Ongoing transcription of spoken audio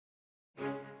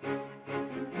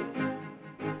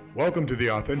Welcome to the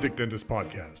Authentic Dentist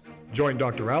Podcast. Join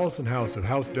Dr. Allison House of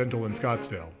House Dental in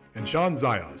Scottsdale and Shawn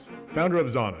Zajas, founder of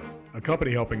Zajas, a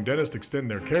company helping dentists extend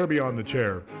their care beyond the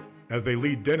chair as they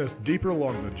lead dentists deeper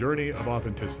along the journey of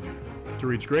authenticity to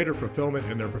reach greater fulfillment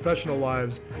in their professional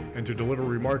lives and to deliver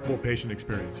remarkable patient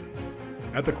experiences.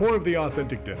 At the core of the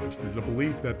Authentic Dentist is a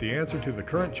belief that the answer to the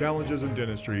current challenges in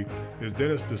dentistry is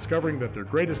dentists discovering that their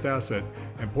greatest asset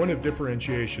and point of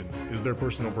differentiation is their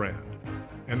personal brand,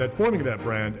 and that forming that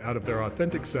brand out of their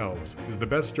authentic selves is the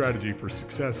best strategy for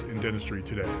success in dentistry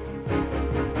today.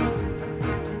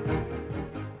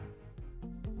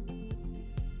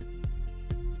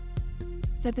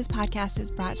 So this podcast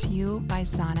is brought to you by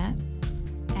Zajas.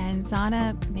 And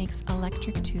Zajas makes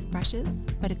electric toothbrushes,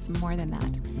 but it's more than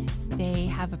that. They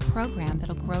have a program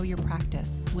that'll grow your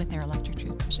practice with their electric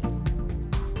toothbrushes.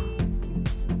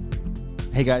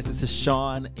 Hey guys, this is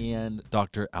Shawn and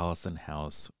Dr. Allison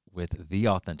House with The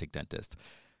Authentic Dentist.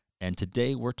 And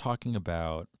today we're talking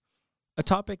about a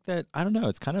topic that, I don't know,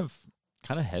 it's kind of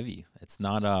heavy. It's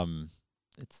not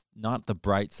the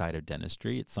bright side of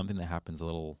dentistry. It's something that happens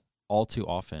all too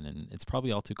often, and it's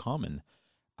probably all too common.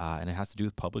 And it has to do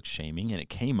with public shaming, and it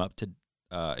came up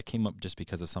just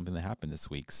because of something that happened this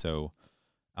week. So,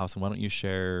 Allison, why don't you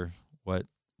share what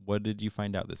did you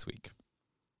find out this week?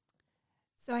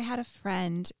 So I had a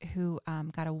friend who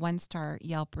got a 1-star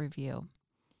Yelp review,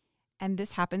 and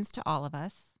this happens to all of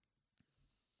us.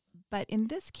 But in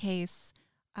this case,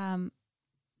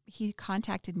 he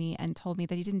contacted me and told me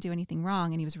that he didn't do anything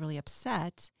wrong, and he was really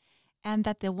upset, and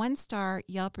that the 1-star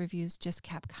Yelp reviews just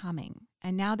kept coming.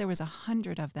 And now there was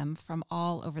 100 of them from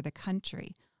all over the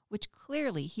country, which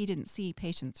clearly he didn't see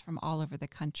patients from all over the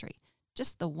country,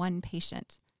 just the one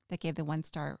patient that gave the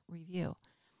 1-star review.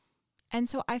 And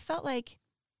so I felt like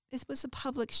this was a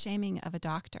public shaming of a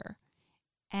doctor,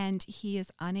 and he is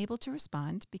unable to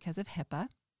respond because of HIPAA,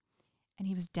 and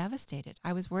he was devastated.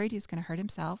 I was worried he was going to hurt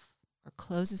himself or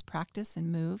close his practice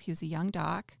and move. He was a young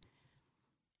doc.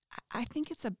 I think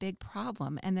it's a big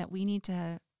problem, and that we need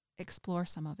to explore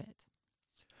some of it.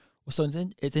 Well, so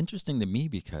it's interesting to me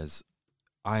because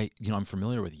I'm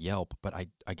familiar with Yelp, but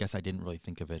I guess I didn't really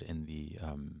think of it in the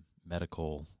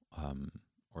medical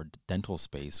or dental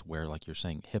space where, like you're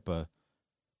saying, HIPAA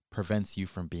prevents you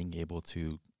from being able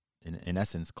to, in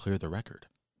essence, clear the record.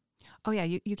 Oh yeah,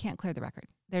 you can't clear the record.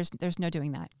 There's no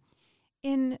doing that.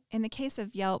 In the case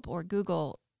of Yelp or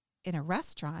Google, in a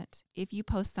restaurant, if you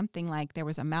post something like there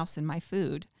was a mouse in my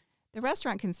food, the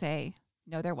restaurant can say,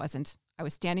 no, there wasn't. I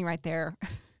was standing right there.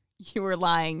 You were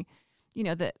lying. You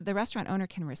know, the restaurant owner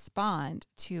can respond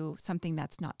to something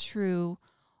that's not true,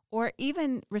 or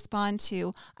even respond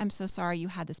to, I'm so sorry you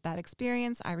had this bad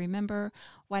experience. I remember.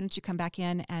 Why don't you come back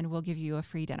in and we'll give you a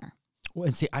free dinner? Well,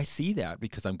 and see, I see that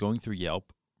because I'm going through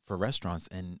Yelp for restaurants,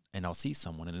 and I'll see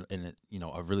someone in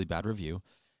a really bad review.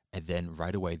 And then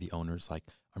right away, the owner's like,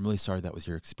 I'm really sorry that was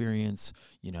your experience.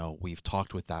 We've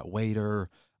talked with that waiter.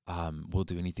 We'll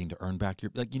do anything to earn back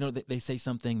your, they say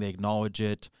something, they acknowledge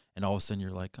it. And all of a sudden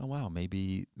you're like, oh, wow,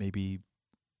 maybe,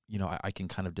 I can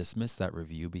kind of dismiss that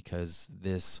review because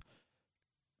this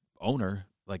owner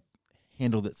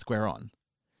handled it square on.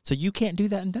 So you can't do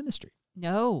that in dentistry.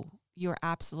 No, you're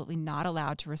absolutely not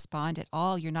allowed to respond at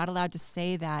all. You're not allowed to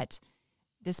say that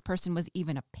this person was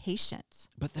even a patient.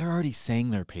 But they're already saying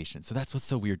they're a patient. So that's what's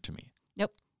so weird to me.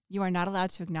 Nope. You are not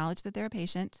allowed to acknowledge that they're a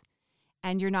patient,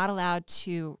 and you're not allowed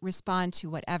to respond to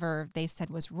whatever they said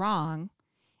was wrong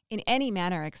in any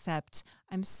manner except,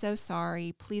 I'm so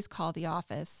sorry, please call the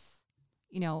office.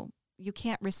 You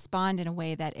can't respond in a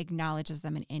way that acknowledges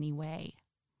them in any way,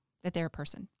 that they're a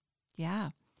person. Yeah.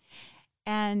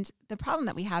 And the problem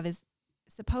that we have is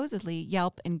supposedly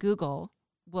Yelp and Google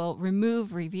will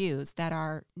remove reviews that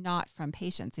are not from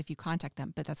patients if you contact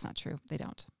them, but that's not true. They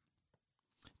don't.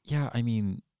 Yeah, I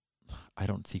mean, I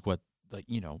don't see what,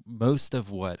 most of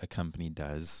what a company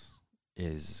does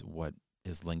is what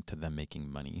is linked to them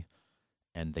making money,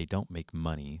 and they don't make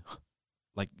money.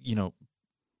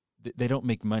 They don't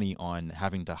make money on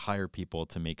having to hire people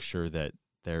to make sure that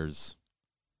there's,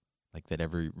 that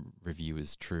every review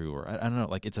is true, or I don't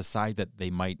know, it's a side that they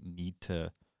might need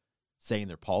to say in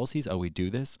their policies, oh, we do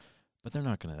this, but they're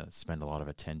not going to spend a lot of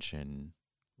attention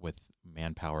with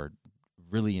manpower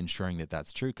really ensuring that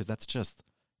that's true, because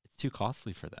it's too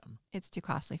costly for them. It's too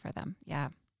costly for them, yeah.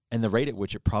 And the rate at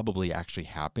which it probably actually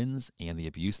happens and the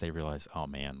abuse, they realize, oh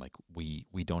man, we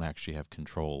don't actually have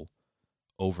control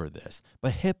over this.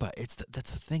 But HIPAA,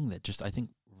 that's the thing that just, I think,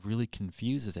 really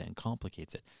confuses it and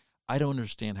complicates it. I don't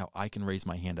understand how I can raise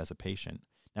my hand as a patient.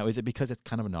 Now, is it because it's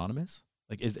kind of anonymous?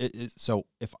 So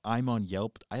if I'm on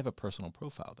Yelp, I have a personal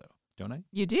profile though, don't I?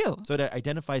 You do. So it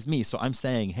identifies me. So I'm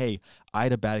saying, hey, I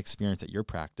had a bad experience at your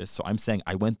practice. So I'm saying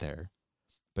I went there,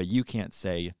 but you can't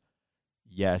say,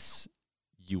 yes,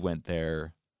 you went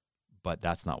there, but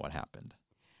that's not what happened.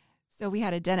 So we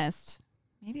had a dentist,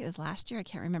 maybe it was last year, I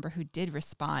can't remember, who did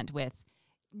respond with,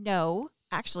 no,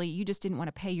 actually, you just didn't want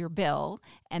to pay your bill,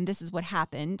 and this is what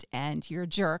happened, and you're a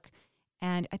jerk.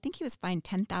 And I think he was fined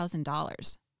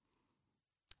 $10,000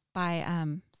 by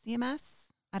CMS.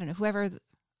 I don't know, whoever's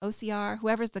OCR,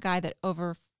 whoever's the guy that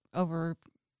oversees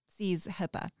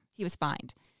HIPAA. He was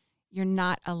fined. You're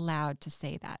not allowed to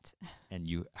say that. And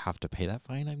you have to pay that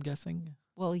fine, I'm guessing?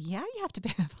 Well, yeah, you have to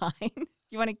pay the fine.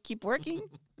 You want to keep working?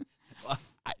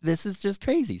 This is just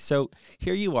crazy. So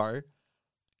here you are.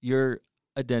 You're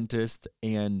a dentist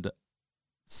and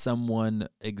someone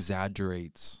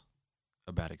exaggerates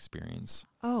a bad experience.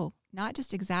 Oh, not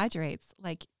just exaggerates.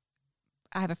 Like,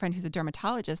 I have a friend who's a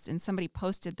dermatologist, and somebody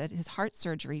posted that his heart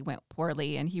surgery went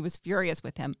poorly, and he was furious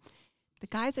with him. The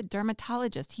guy's a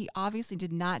dermatologist. He obviously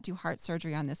did not do heart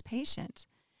surgery on this patient,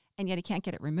 and yet he can't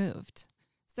get it removed.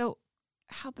 So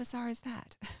how bizarre is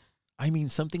that? I mean,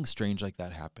 something strange like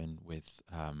that happened with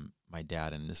my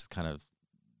dad, and this is kind of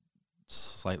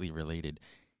slightly related.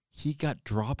 He got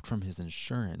dropped from his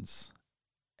insurance,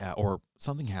 or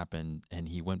something happened, and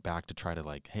he went back to try to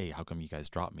like, hey, how come you guys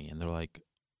dropped me? And they're like,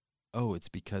 oh, it's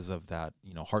because of that,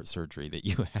 heart surgery that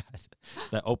you had,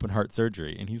 that open heart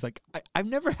surgery. And he's like, I've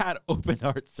never had open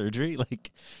heart surgery.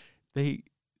 Like, they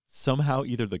somehow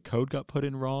either the code got put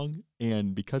in wrong,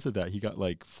 and because of that, he got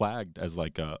like flagged as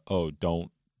like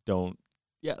don't.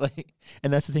 Yeah. Like,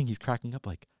 and that's the thing, he's cracking up.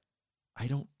 Like,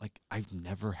 I've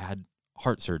never had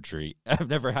heart surgery. I've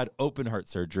never had open heart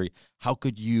surgery. How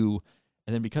could you?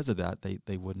 And then because of that,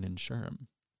 they wouldn't insure him.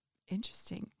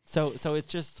 Interesting. So it's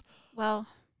just, well,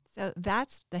 so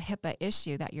that's the HIPAA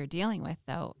issue that you're dealing with,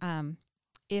 though.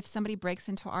 If somebody breaks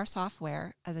into our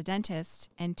software as a dentist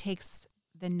and takes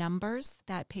the numbers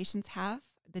that patients have,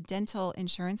 the dental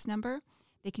insurance number,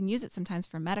 they can use it sometimes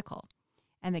for medical.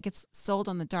 And it gets sold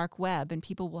on the dark web, and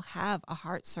people will have a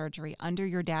heart surgery under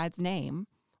your dad's name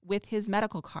with his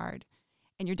medical card,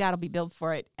 and your dad will be billed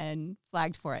for it and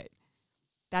flagged for it.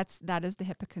 That is the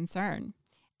HIPAA concern.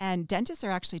 And dentists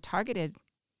are actually targeted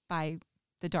by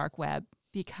the dark web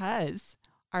because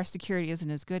our security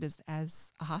isn't as good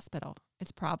as a hospital.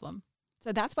 It's a problem.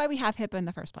 So that's why we have HIPAA in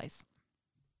the first place.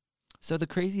 So the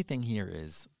crazy thing here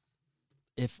is,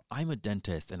 if I'm a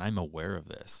dentist and I'm aware of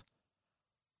this,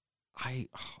 I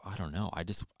don't know.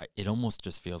 It almost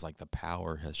just feels like the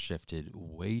power has shifted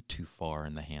way too far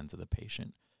in the hands of the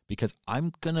patient, because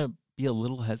I'm going to be a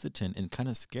little hesitant and kind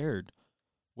of scared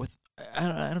with,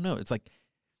 I don't know. It's like,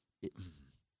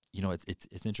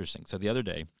 it's interesting. So the other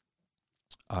day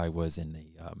I was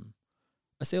in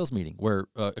a sales meeting where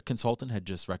a consultant had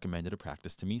just recommended a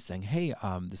practice to me, saying, hey,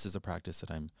 this is a practice that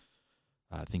I'm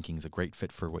thinking is a great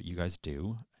fit for what you guys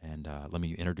do, and let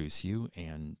me introduce you,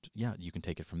 and yeah, you can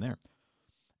take it from there.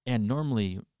 And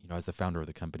normally, as the founder of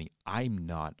the company, I'm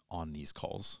not on these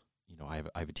calls. I have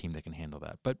a team that can handle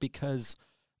that. But because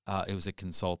it was a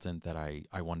consultant that I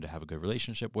wanted to have a good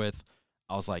relationship with,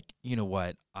 I was like, you know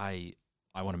what, I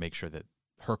want to make sure that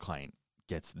her client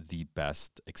gets the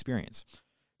best experience.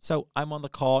 So I'm on the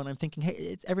call, and I'm thinking,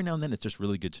 hey, every now and then it's just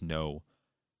really good to know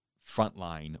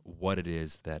frontline what it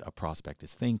is that a prospect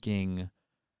is thinking.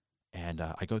 And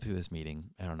I go through this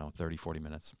meeting, 30, 40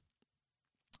 minutes.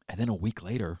 And then a week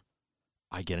later,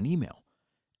 I get an email,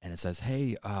 and it says,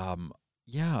 hey,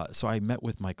 so I met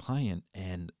with my client,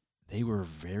 and they were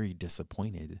very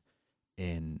disappointed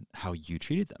in how you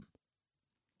treated them.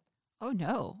 Oh,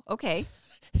 no. Okay.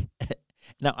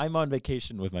 Now, I'm on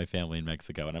vacation with my family in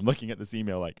Mexico, and I'm looking at this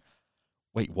email like,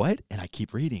 wait, what? And I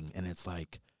keep reading, and it's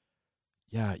like,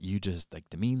 yeah, you just like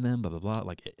demean them, blah, blah, blah.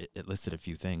 Like it listed a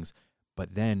few things,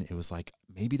 but then it was like,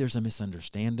 maybe there's a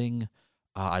misunderstanding.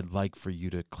 I'd like for you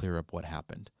to clear up what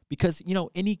happened. Because,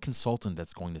 any consultant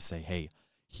that's going to say, hey,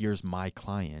 here's my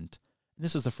client, and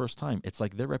this is the first time, it's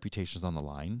like their reputation's on the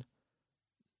line.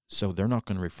 So they're not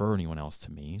going to refer anyone else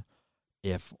to me.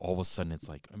 If all of a sudden it's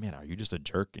like, oh man, are you just a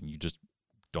jerk and you just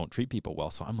don't treat people well?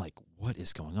 So I'm like, what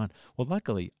is going on? Well,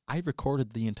 luckily, I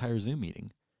recorded the entire Zoom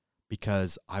meeting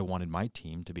because I wanted my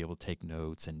team to be able to take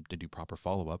notes and to do proper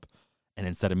follow-up. And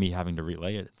instead of me having to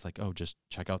relay it, it's like, oh, just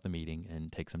check out the meeting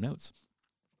and take some notes.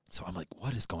 So I'm like,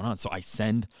 what is going on? So I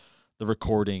send the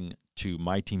recording to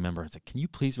my team member. It's like, can you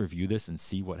please review this and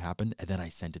see what happened? And then I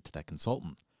sent it to that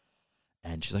consultant.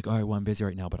 And she's like, all right, well, I'm busy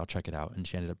right now, but I'll check it out. And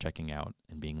she ended up checking out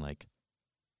and being like,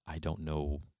 I don't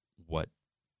know what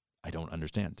I don't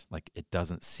understand. Like, it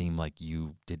doesn't seem like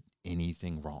you did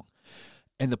anything wrong.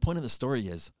 And the point of the story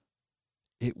is,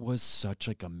 it was such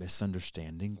like a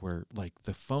misunderstanding where like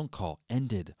the phone call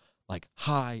ended like,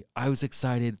 hi, I was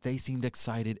excited. They seemed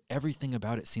excited. Everything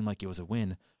about it seemed like it was a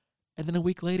win. And then a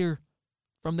week later,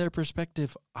 from their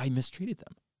perspective, I mistreated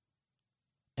them.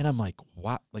 And I'm like,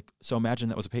 what? Like, so imagine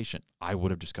that was a patient. I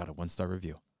would have just got a 1-star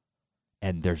review.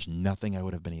 And there's nothing I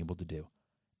would have been able to do.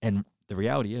 And the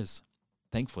reality is,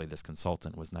 thankfully, this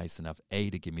consultant was nice enough, A,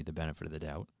 to give me the benefit of the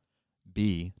doubt,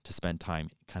 B, to spend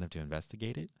time kind of to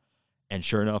investigate it. And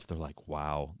sure enough, they're like,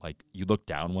 wow, like you looked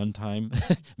down one time.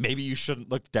 Maybe you shouldn't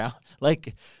look down.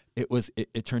 Like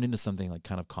it turned into something like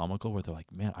kind of comical where they're like,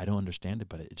 man, I don't understand it,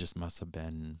 but it just must have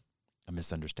been a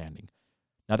misunderstanding.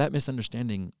 Now that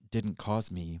misunderstanding didn't cause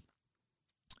me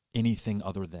anything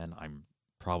other than I'm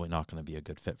probably not going to be a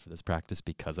good fit for this practice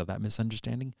because of that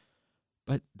misunderstanding.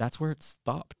 But that's where it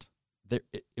stopped.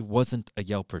 It wasn't a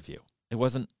Yelp review. It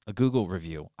wasn't a Google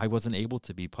review. I wasn't able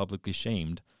to be publicly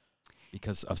shamed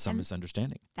because of some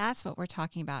misunderstanding. That's what we're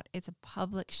talking about. It's a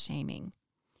public shaming.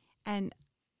 And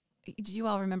do you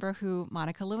all remember who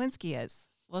Monica Lewinsky is?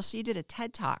 Well, she did a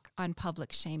TED Talk on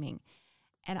public shaming.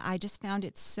 And I just found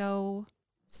it so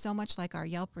much like our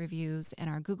Yelp reviews and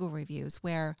our Google reviews,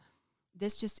 where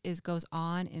this just goes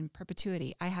on in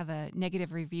perpetuity. I have a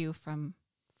negative review from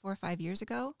 4 or 5 years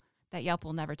ago that Yelp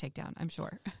will never take down, I'm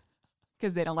sure,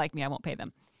 because they don't like me. I won't pay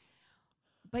them.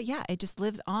 But yeah, it just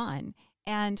lives on.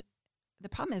 And the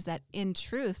problem is that in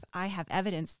truth, I have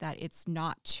evidence that it's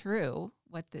not true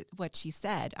what she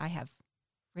said. I have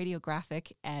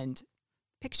radiographic and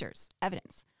pictures,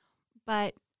 evidence.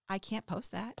 But I can't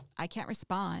post that. I can't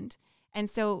respond. And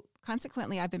so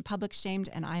consequently, I've been public shamed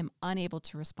and I'm unable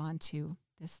to respond to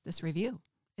this review.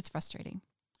 It's frustrating.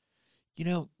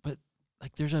 But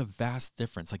like there's a vast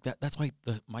difference. Like that's why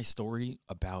my story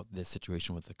about this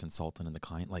situation with the consultant and the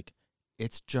client, like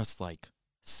it's just like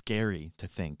scary to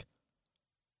think.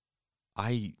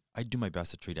 I do my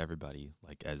best to treat everybody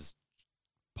like as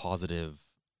positive,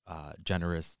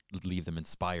 generous, leave them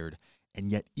inspired.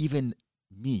 And yet even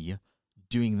me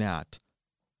doing that,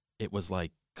 it was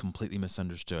like completely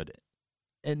misunderstood.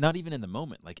 And not even in the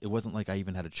moment. Like it wasn't like I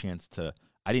even had a chance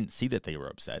I didn't see that they were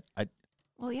upset.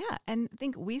 Well, yeah. And I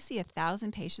think we see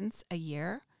 1,000 patients a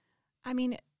year. I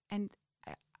mean, and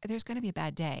there's going to be a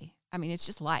bad day. I mean, it's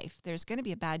just life. There's going to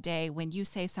be a bad day when you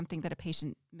say something that a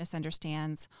patient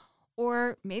misunderstands,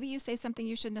 or maybe you say something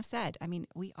you shouldn't have said. I mean,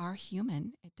 we are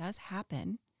human. It does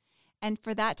happen. And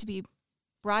for that to be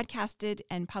broadcasted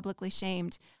and publicly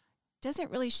shamed doesn't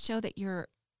really show that you're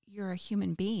a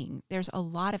human being. There's a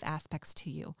lot of aspects to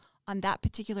you. On that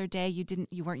particular day,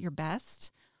 you weren't your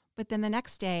best, but then the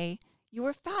next day you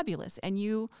were fabulous and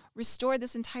you restored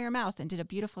this entire mouth and did a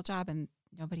beautiful job, and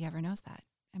nobody ever knows that.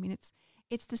 I mean,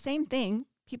 it's the same thing.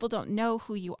 People don't know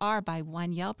who you are by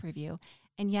one Yelp review,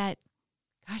 and yet,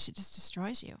 gosh, it just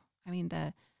destroys you. I mean,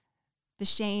 the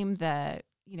shame,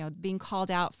 being called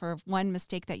out for one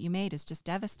mistake that you made is just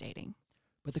devastating.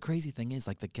 But the crazy thing is,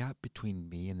 like, the gap between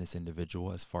me and this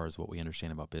individual, as far as what we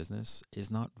understand about business, is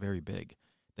not very big.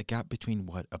 The gap between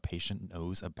what a patient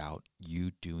knows about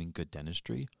you doing good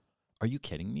dentistry, are you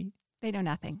kidding me? They know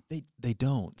nothing. They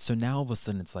don't. So now all of a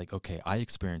sudden it's like, okay, I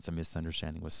experienced a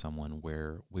misunderstanding with someone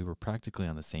where we were practically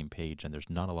on the same page and there's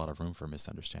not a lot of room for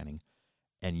misunderstanding.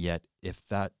 And yet, if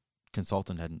that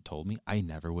consultant hadn't told me, I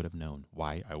never would have known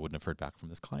why I wouldn't have heard back from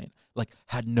this client. Like,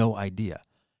 had no idea.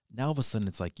 Now all of a sudden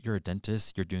it's like, you're a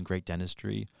dentist, you're doing great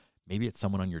dentistry. Maybe it's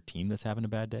someone on your team that's having a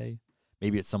bad day.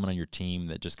 Maybe it's someone on your team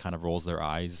that just kind of rolls their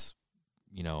eyes,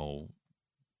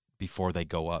 before they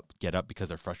get up because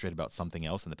they're frustrated about something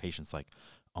else. And the patient's like,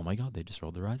 oh my God, they just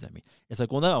rolled their eyes at me. It's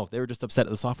like, well, no, they were just upset at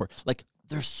the software. Like,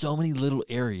 there's so many little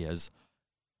areas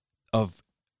of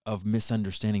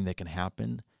misunderstanding that can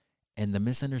happen. And the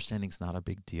misunderstanding's not a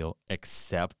big deal,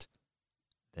 except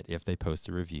that if they post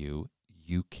a review,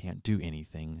 you can't do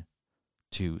anything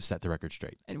to set the record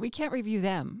straight. And we can't review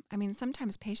them. I mean,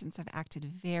 sometimes patients have acted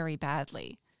very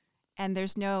badly, and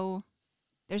there's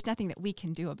nothing that we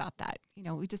can do about that.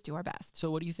 We just do our best.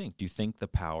 So what do you think? Do you think the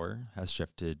power has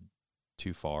shifted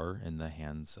too far in the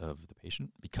hands of the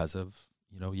patient because of,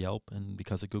 Yelp and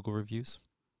because of Google reviews?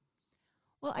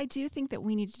 Well, I do think that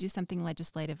we need to do something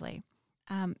legislatively.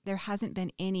 There hasn't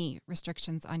been any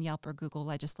restrictions on Yelp or Google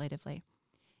legislatively.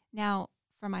 Now,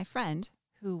 for my friend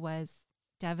who was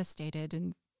devastated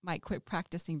and might quit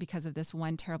practicing because of this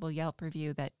one terrible Yelp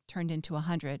review that turned into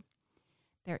 100,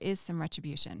 there is some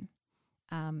retribution.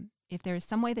 If there is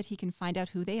some way that he can find out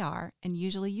who they are, and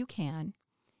usually you can,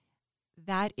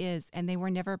 and they were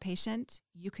never a patient,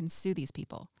 you can sue these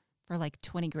people for like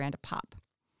 $20,000 a pop.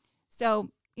 So,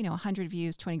 100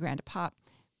 views, $20,000 a pop,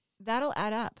 that'll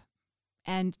add up.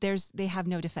 And they have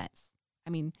no defense. I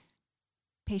mean,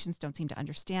 patients don't seem to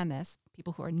understand this.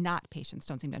 People who are not patients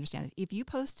don't seem to understand it. If you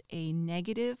post a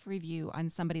negative review on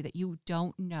somebody that you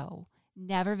don't know,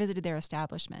 never visited their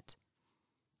establishment,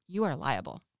 you are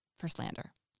liable for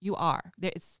slander. You are.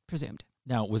 It's presumed.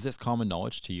 Now, was this common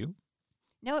knowledge to you?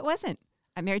 No, it wasn't.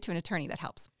 I'm married to an attorney. That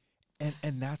helps.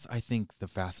 And that's, I think, the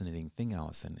fascinating thing,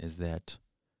 Allison, is that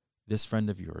this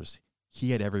friend of yours,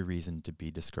 he had every reason to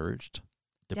be discouraged,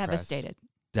 depressed,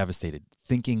 devastated,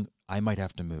 thinking I might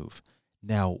have to move.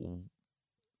 Now,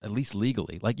 at least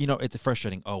legally, like, it's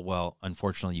frustrating. Oh, well,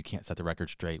 unfortunately, you can't set the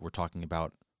record straight. We're talking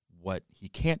about what he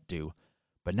can't do.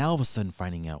 But now all of a sudden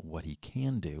finding out what he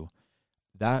can do,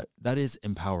 that is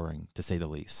empowering, to say the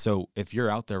least. So if you're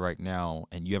out there right now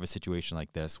and you have a situation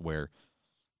like this where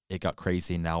it got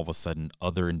crazy and now all of a sudden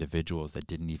other individuals that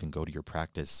didn't even go to your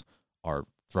practice are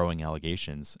throwing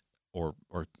allegations or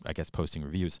I guess posting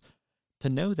reviews, to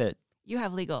know that you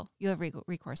have legal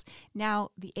recourse. Now,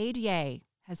 the ADA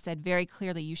has said very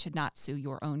clearly you should not sue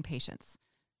your own patients.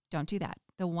 Don't do that.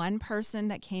 The one person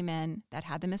that came in that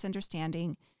had the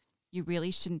misunderstanding, you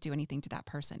really shouldn't do anything to that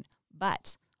person.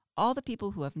 But all the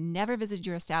people who have never visited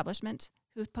your establishment,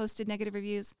 who've posted negative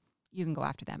reviews, you can go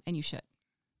after them, and you should.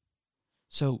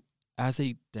 So as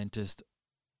a dentist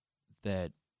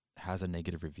that has a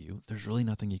negative review, there's really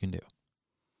nothing you can do.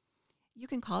 You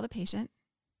can call the patient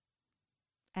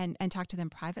and talk to them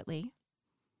privately.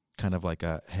 Kind of like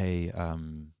hey,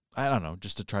 I don't know,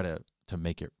 just to try to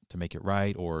make it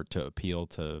right, or to appeal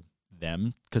to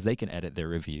them, because they can edit their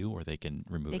review or they can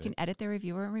remove it. They can edit their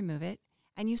review or remove it.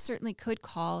 And you certainly could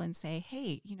call and say,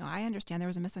 hey, I understand there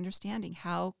was a misunderstanding.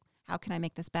 How can I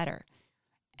make this better?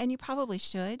 And you probably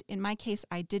should. In my case,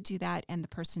 I did do that and the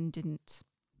person didn't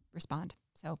respond.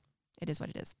 So it is what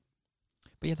it is.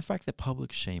 But yeah, the fact that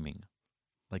public shaming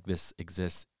like this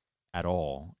exists at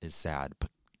all is sad.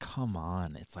 But come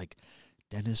on, it's like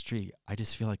dentistry. I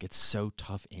just feel like it's so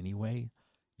tough anyway.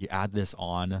 You add this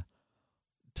on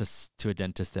to a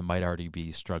dentist that might already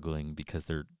be struggling because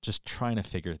they're just trying to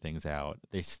figure things out.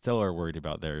 They still are worried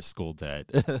about their school debt.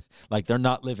 Like they're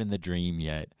not living the dream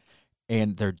yet.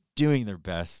 And they're doing their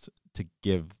best to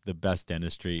give the best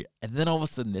dentistry. And then all of a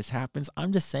sudden this happens.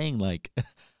 I'm just saying, like,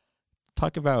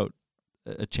 talk about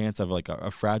a chance of like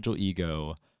a fragile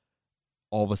ego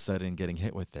all of a sudden getting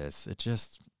hit with this. It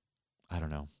just, I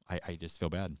don't know. I just feel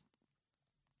bad.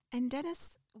 And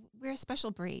dentists, we're a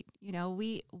special breed.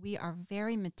 We are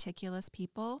very meticulous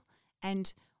people,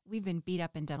 and we've been beat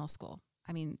up in dental school.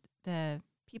 I mean, the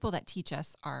people that teach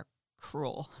us are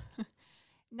cruel.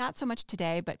 Not so much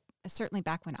today, but certainly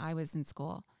back when I was in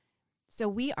school. So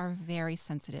we are very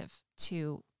sensitive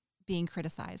to being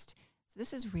criticized. So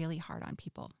this is really hard on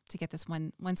people to get this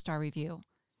one-star review.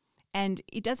 And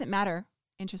it doesn't matter,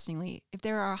 interestingly, if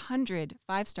there are 100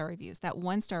 5-star reviews, that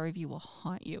 1-star review will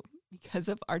haunt you because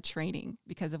of our training,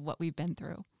 because of what we've been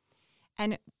through.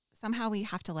 And somehow we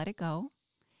have to let it go.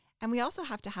 And we also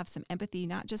have to have some empathy,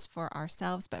 not just for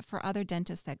ourselves, but for other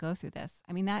dentists that go through this.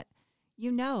 I mean, that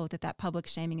that public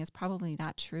shaming is probably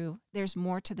not true. There's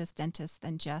more to this dentist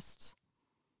than just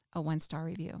a 1-star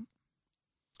review.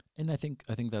 And I think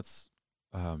that's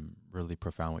really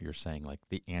profound what you're saying. Like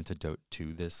the antidote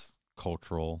to this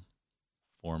cultural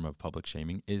form of public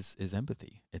shaming is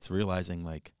empathy. It's realizing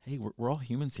like, hey, we're all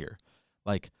humans here.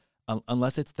 Like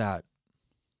unless it's that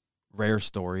rare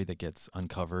story that gets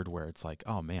uncovered where it's like,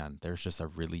 oh man, there's just a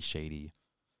really shady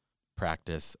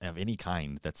practice of any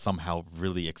kind that's somehow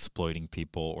really exploiting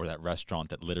people, or that restaurant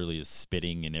that literally is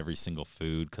spitting in every single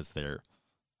food because they're,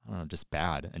 I don't know, just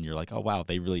bad. And you're like, oh wow,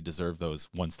 they really deserve those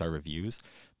 1-star reviews.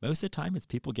 Most of the time it's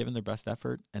people giving their best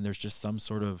effort, and there's just some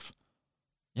sort of,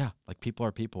 like people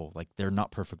are people. Like they're not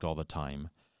perfect all the time.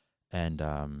 And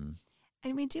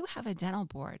we do have a dental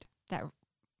board that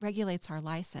regulates our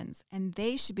license, and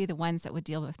they should be the ones that would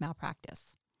deal with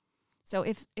malpractice. So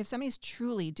if somebody's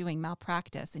truly doing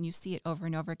malpractice and you see it over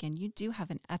and over again, you do have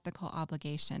an ethical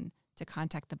obligation to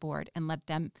contact the board and let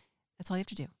them, that's all you have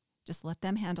to do. Just let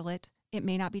them handle it. It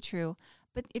may not be true,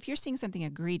 but if you're seeing something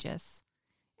egregious,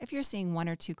 if you're seeing 1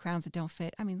 or 2 crowns that don't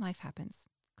fit, I mean, life happens.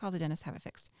 Call the dentist, have it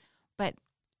fixed. But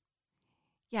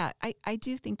yeah, I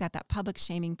do think that public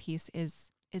shaming piece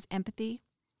is empathy.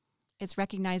 It's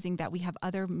recognizing that we have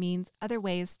other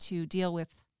ways to deal with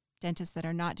dentists that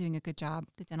are not doing a good job,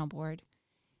 the dental board,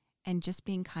 and just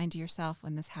being kind to yourself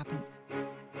when this happens.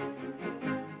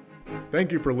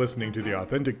 Thank you for listening to the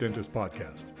Authentic Dentist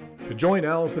Podcast. To join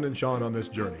Allison and Shawn on this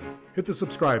journey, hit the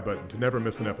subscribe button to never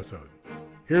miss an episode.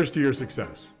 Here's to your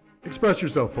success. Express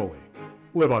yourself fully.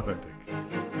 Live authentic.